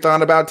corners we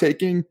thought about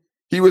taking,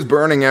 he was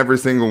burning every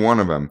single one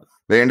of them.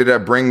 They ended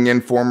up bringing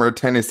in former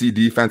Tennessee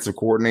defensive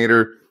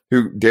coordinator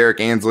Derek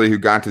Ansley, who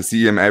got to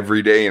see him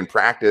every day in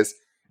practice.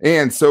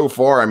 And so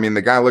far, I mean,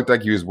 the guy looked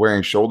like he was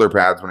wearing shoulder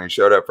pads when he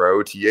showed up for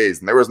OTAs,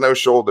 and there was no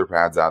shoulder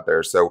pads out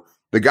there. So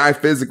the guy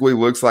physically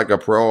looks like a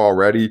pro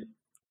already.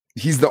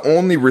 He's the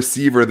only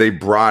receiver they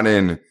brought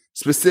in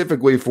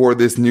specifically for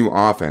this new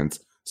offense.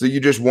 So you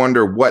just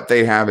wonder what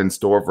they have in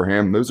store for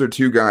him. Those are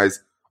 2 guys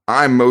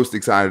I'm most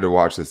excited to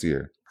watch this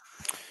year.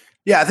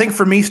 Yeah, I think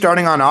for me,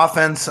 starting on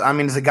offense, I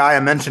mean, as a guy I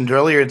mentioned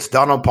earlier, it's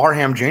Donald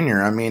Parham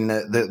Jr. I mean,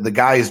 the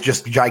guy is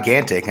just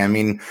gigantic. I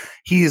mean,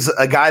 he's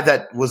a guy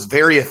that was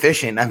very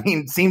efficient. I mean,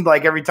 it seemed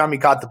like every time he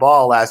caught the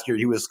ball last year,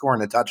 he was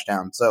scoring a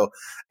touchdown. So,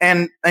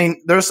 and I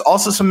mean, there's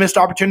also some missed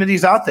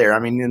opportunities out there. I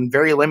mean, in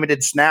very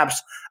limited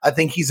snaps, I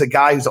think he's a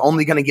guy who's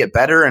only going to get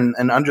better. And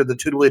under the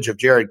tutelage of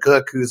Jared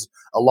Cook, who's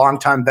a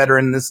longtime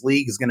veteran in this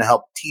league, is going to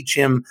help teach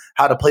him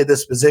how to play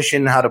this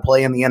position, how to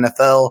play in the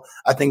NFL.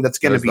 I think that's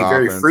going to be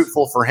very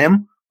fruitful for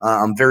him.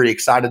 I'm very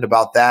excited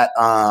about that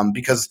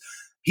because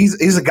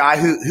he's a guy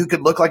who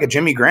could look like a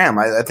Jimmy Graham.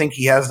 I think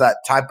he has that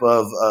type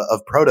of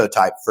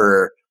prototype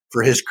for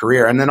his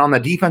career. And then on the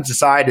defensive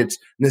side, it's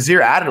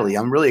Nasir Adderley.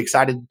 I'm really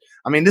excited.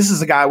 I mean, this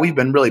is a guy we've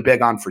been really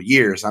big on for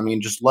years. I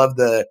mean, just love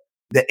the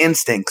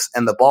instincts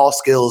and the ball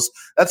skills.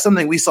 That's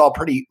something we saw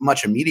pretty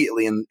much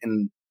immediately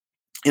in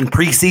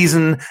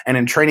preseason and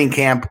in training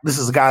camp. This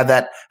is a guy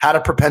that had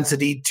a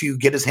propensity to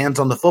get his hands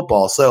on the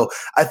football. So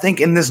I think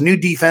in this new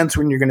defense,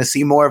 when you're going to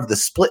see more of the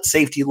split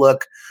safety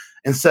look,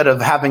 instead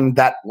of having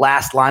that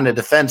last line of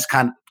defense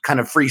kind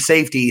of free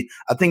safety,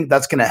 I think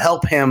that's going to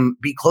help him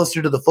be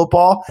closer to the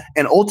football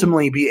and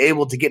ultimately be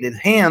able to get his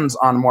hands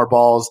on more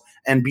balls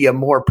and be a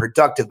more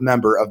productive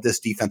member of this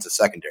defensive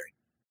secondary.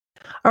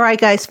 All right,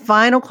 guys,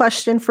 final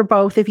question for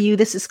both of you.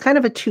 This is kind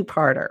of a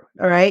 2-parter.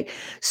 All right.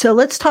 So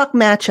let's talk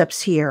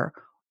matchups here,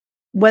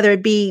 whether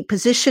it be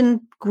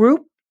position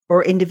group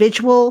or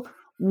individual.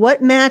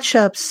 What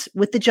matchups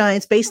with the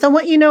Giants, based on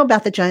what you know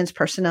about the Giants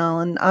personnel,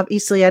 and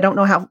obviously I don't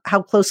know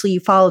how closely you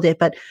followed it,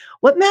 but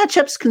what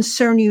matchups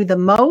concern you the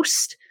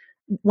most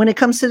when it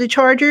comes to the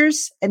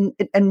Chargers and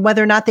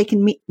whether or not they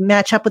can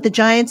match up with the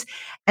Giants?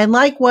 And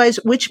likewise,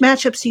 which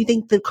matchups do you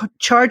think the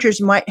Chargers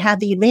might have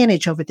the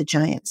advantage over the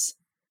Giants?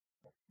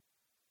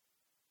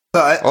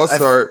 I'll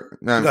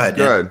start. Go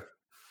ahead.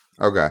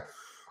 Okay.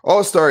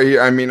 I'll start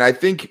here. I mean, I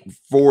think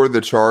for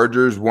the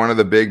Chargers, one of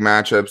the big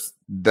matchups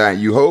that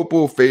you hope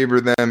will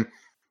favor them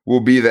will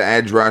be the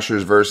edge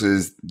rushers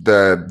versus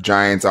the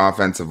Giants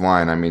offensive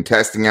line. I mean,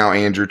 testing out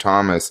Andrew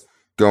Thomas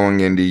going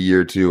into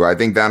year 2. I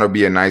think that'll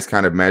be a nice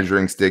kind of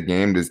measuring stick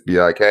game to be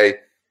like, hey,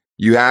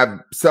 you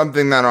have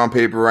something that on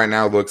paper right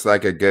now looks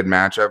like a good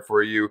matchup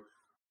for you.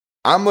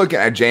 I'm looking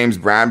at James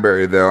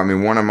Bradberry, though. I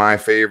mean, one of my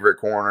favorite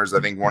corners.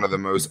 I think one of the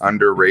most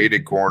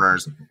underrated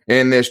corners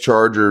in this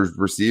Chargers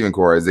receiving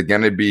core. Is it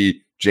going to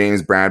be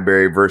James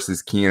Bradberry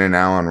versus Keenan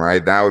Allen,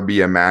 right? That would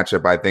be a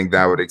matchup I think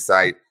that would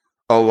excite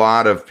a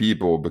lot of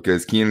people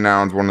because Keenan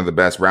Allen's one of the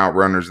best route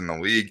runners in the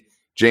league.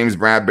 James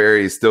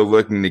Bradberry is still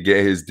looking to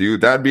get his due.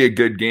 That'd be a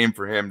good game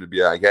for him to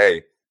be like,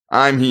 hey,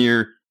 I'm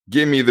here.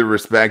 Give me the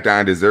respect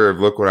I deserve.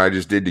 Look what I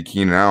just did to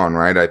Keenan Allen,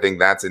 right? I think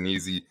that's an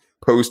easy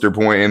poster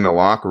point in the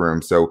locker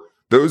room. So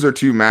those are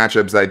two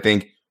matchups, I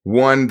think,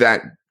 one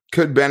that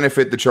could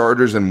benefit the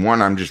Chargers and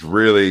one I'm just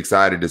really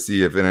excited to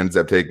see if it ends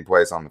up taking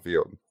place on the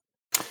field.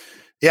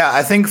 Yeah,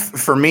 I think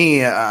for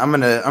me, I'm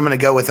gonna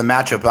go with a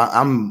matchup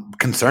I'm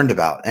concerned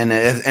about, and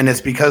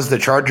it's because the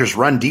Chargers'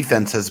 run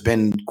defense has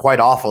been quite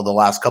awful the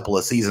last couple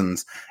of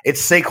seasons.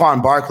 It's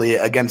Saquon Barkley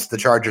against the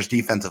Chargers'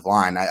 defensive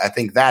line. I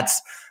think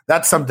that's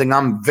something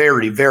I'm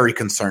very, very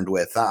concerned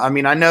with. I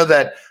mean, I know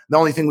that the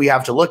only thing we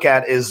have to look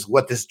at is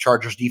what this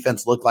Chargers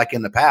defense looked like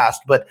in the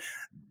past, but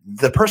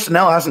the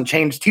personnel hasn't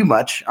changed too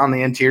much on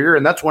the interior,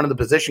 and that's one of the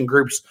position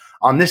groups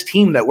on this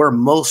team that we're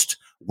most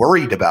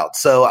worried about.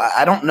 So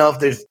I don't know if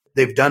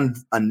they've done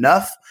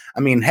enough. I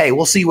mean, hey,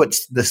 we'll see what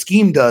the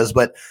scheme does,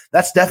 but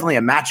that's definitely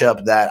a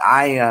matchup that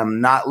I am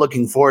not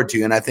looking forward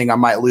to, and I think I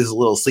might lose a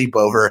little sleep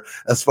over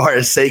as far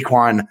as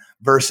Saquon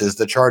versus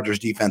the Chargers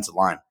defensive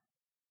line.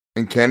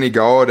 And Kenny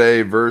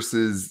Golladay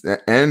versus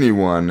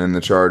anyone in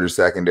the Chargers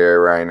secondary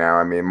right now.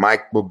 I mean,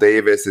 Michael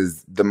Davis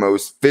is the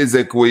most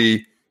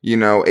physically,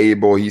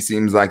 able. He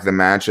seems like the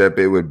matchup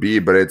it would be,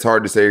 but it's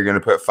hard to say you're going to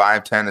put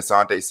 5'10"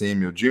 Asante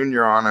Samuel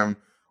Jr. on him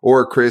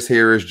or Chris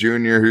Harris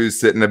Jr., who's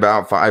sitting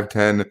about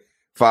 5'10",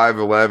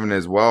 5'11"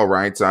 as well,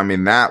 right? So, I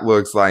mean, that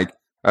looks like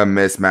a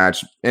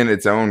mismatch in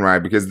its own right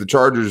because the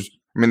Chargers,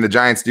 the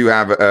Giants do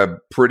have a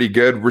pretty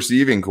good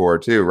receiving core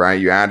too,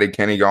 right? You added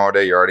Kenny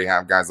Golladay. You already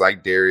have guys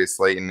like Darius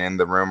Slayton in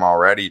the room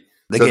already.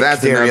 They get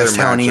that's Kadarius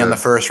Toney in the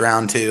first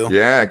round too.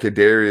 Yeah,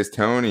 Kadarius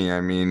Toney.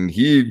 I mean,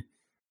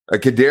 a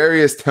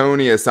Kadarius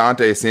Toney,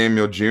 Asante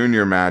Samuel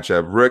Jr.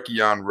 matchup,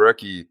 rookie on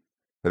rookie.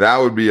 That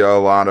would be a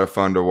lot of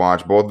fun to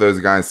watch. Both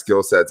those guys'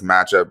 skill sets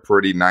match up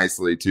pretty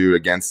nicely too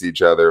against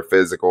each other.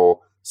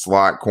 Physical,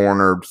 slot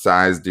corner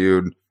size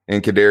dude.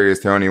 And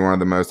Kadarius Toney, one of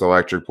the most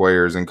electric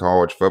players in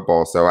college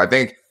football. So I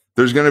think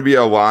there's going to be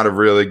a lot of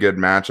really good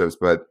matchups,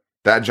 but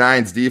that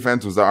Giants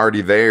defense was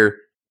already there.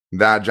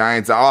 That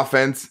Giants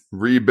offense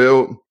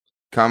rebuilt,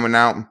 coming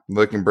out,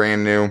 looking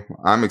brand new.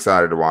 I'm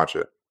excited to watch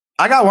it.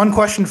 I got one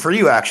question for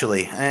you,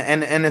 actually,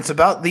 and it's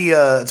about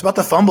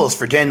the fumbles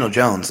for Daniel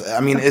Jones. I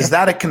mean, is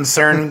that a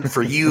concern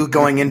for you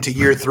going into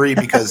year 3?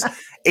 Because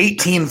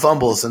 18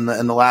 fumbles in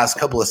the last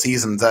couple of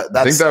seasons. I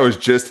think that was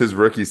just his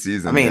rookie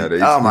season. I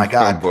mean, oh my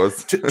God,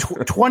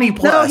 20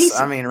 plus. No,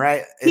 I mean,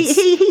 right?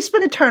 He's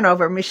been a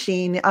turnover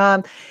machine.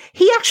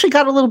 He actually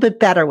got a little bit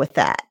better with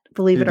that.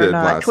 Believe it or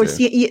not, towards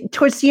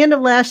the end of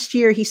last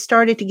year, he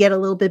started to get a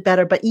little bit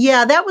better. But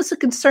yeah, that was a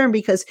concern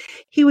because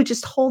he would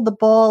just hold the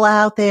ball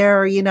out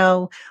there,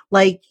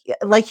 like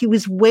he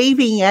was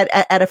waving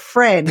at a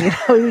friend. He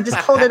would just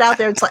hold it out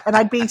there. It's like, and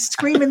I'd be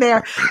screaming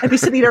there. I'd be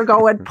sitting there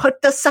going,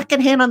 "Put the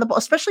second hand on the ball,"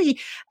 especially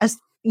as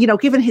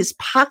given his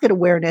pocket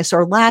awareness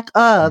or lack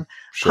of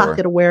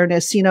pocket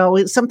awareness.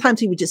 Sometimes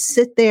he would just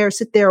sit there,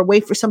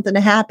 wait for something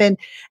to happen.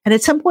 And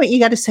at some point you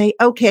got to say,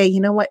 okay, you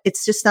know what?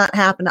 It's just not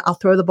happening. I'll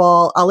throw the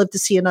ball. I'll live to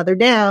see another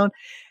down.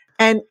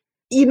 And,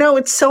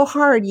 it's so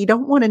hard. You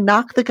don't want to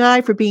knock the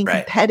guy for being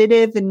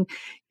competitive.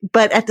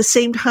 But at the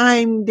same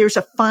time, there's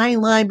a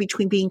fine line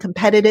between being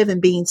competitive and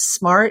being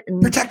smart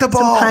and protect the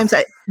ball. Sometimes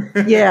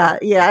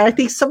I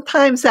think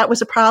sometimes that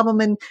was a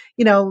problem. And,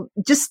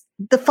 just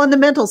the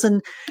fundamentals.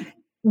 And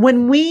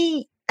when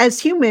we, as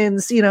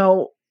humans,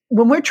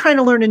 when we're trying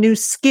to learn a new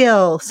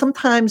skill,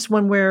 sometimes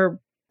when we're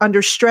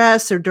under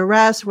stress or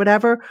duress,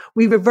 whatever,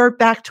 we revert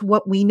back to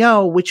what we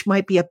know, which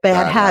might be a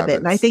bad habit.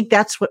 And I think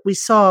that's what we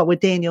saw with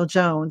Daniel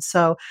Jones.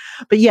 So,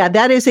 but yeah,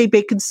 that is a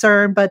big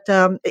concern, but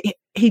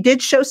he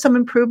did show some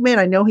improvement.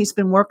 I know he's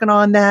been working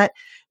on that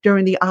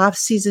during the off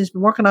season. He's been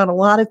working on a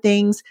lot of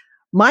things.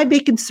 My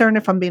big concern,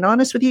 if I'm being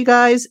honest with you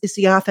guys, is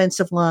the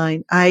offensive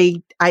line.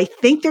 I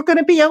think they're going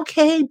to be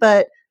okay,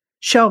 but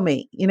show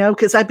me,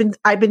 because I've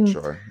been,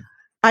 sure.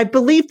 I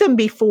believed them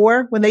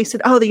before when they said,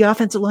 "Oh, the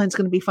offensive line is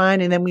going to be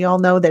fine," and then we all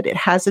know that it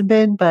hasn't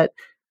been. But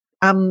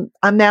I'm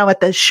now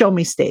at the show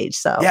me stage.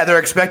 So yeah, they're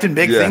expecting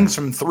big things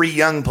from 3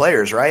 young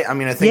players, right? I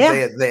mean, I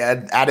think they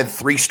had added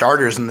 3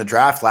 starters in the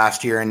draft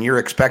last year, and you're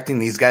expecting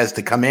these guys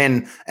to come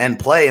in and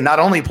play, and not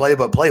only play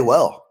but play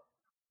well.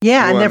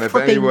 Yeah, well, and if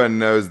anyone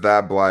knows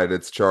that blight,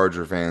 it's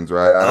Charger fans,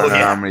 right? I don't know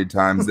how many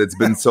times it's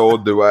been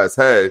sold to us.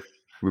 Hey,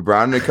 we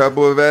brought in a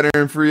couple of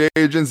veteran free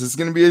agents. It's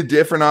going to be a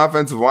different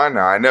offensive line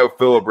now. I know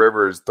Phillip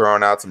Rivers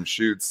throwing out some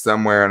shoots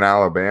somewhere in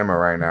Alabama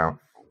right now.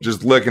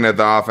 Just looking at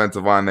the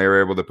offensive line they were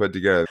able to put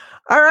together.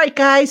 All right,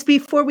 guys,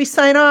 before we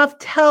sign off,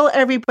 tell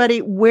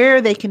everybody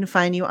where they can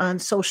find you on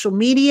social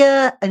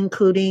media,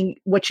 including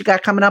what you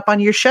got coming up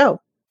on your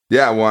show.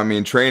 Yeah,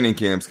 well, training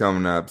camp's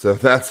coming up. So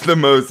that's the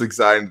most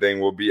exciting thing.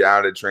 We'll be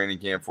out at training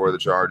camp for the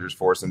Chargers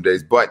for some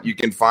days. But you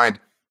can find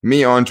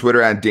me on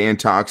Twitter at Dan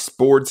Talk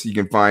Sports. You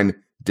can find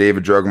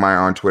David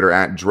Drogemeyer on Twitter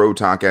at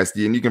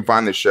DroTalkSD, and you can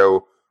find the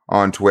show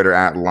on Twitter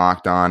at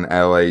Locked On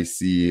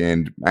LAC.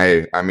 And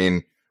hey, I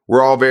mean,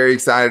 we're all very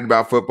excited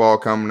about football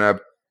coming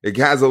up. It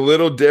has a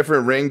little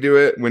different ring to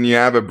it when you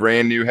have a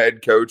brand new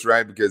head coach,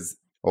 right? Because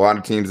a lot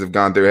of teams have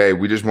gone through, hey,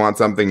 we just want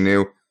something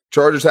new.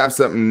 Chargers have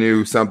something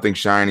new, something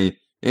shiny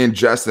in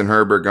Justin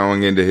Herbert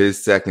going into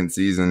his second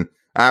season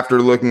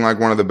after looking like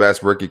one of the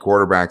best rookie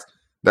quarterbacks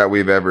that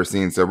we've ever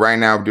seen. So right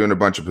now, we're doing a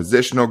bunch of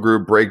positional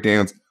group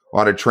breakdowns, a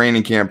lot of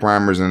training camp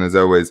primers, and as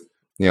always,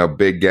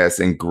 big guests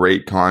and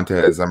great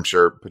content, as I'm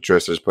sure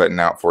Patricia's putting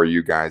out for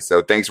you guys.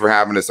 So thanks for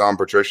having us on,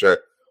 Patricia.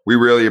 We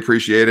really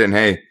appreciate it. And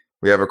hey,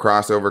 we have a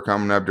crossover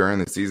coming up during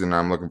the season.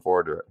 I'm looking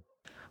forward to it.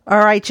 All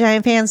right,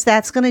 Giant fans,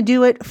 that's going to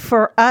do it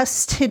for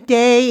us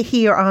today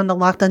here on the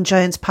Locked On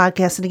Giants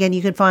podcast. And again,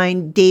 you can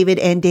find David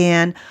and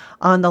Dan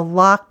on the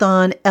Locked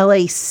On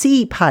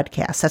LAC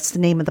podcast. That's the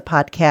name of the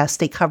podcast.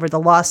 They cover the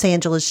Los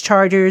Angeles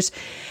Chargers.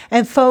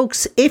 And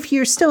folks, if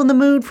you're still in the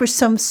mood for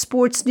some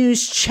sports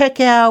news, check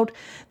out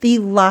the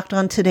Locked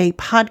On Today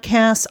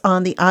podcast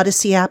on the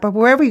Odyssey app or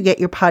wherever you get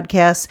your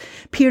podcasts.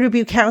 Peter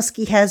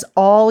Bukowski has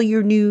all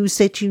your news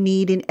that you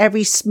need in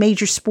every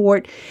major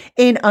sport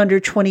in under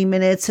 20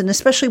 minutes. And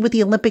especially with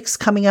the Olympics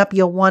coming up,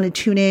 you'll want to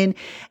tune in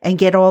and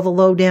get all the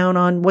lowdown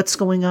on what's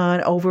going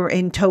on over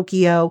in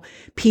Tokyo.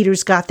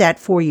 Peter's got that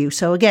for you.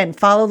 So again,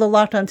 follow the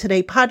Locked On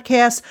Today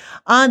podcast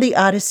on the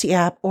Odyssey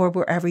app or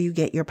wherever you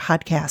get your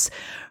podcasts.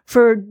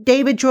 For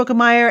David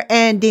Drogemeyer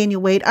and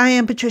Daniel Wade, I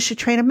am Patricia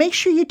Traina. Make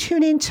sure you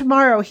tune in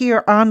tomorrow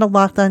here on the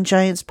Locked On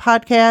Giants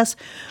podcast.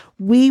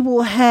 We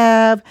will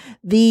have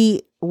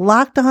the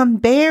Locked On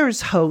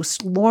Bears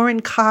host, Lauren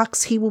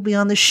Cox. He will be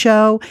on the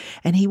show,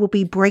 and he will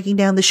be breaking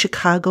down the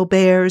Chicago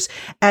Bears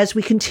as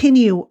we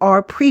continue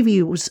our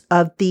previews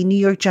of the New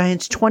York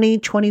Giants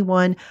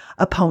 2021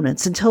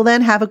 opponents. Until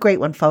then, have a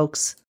great one, folks.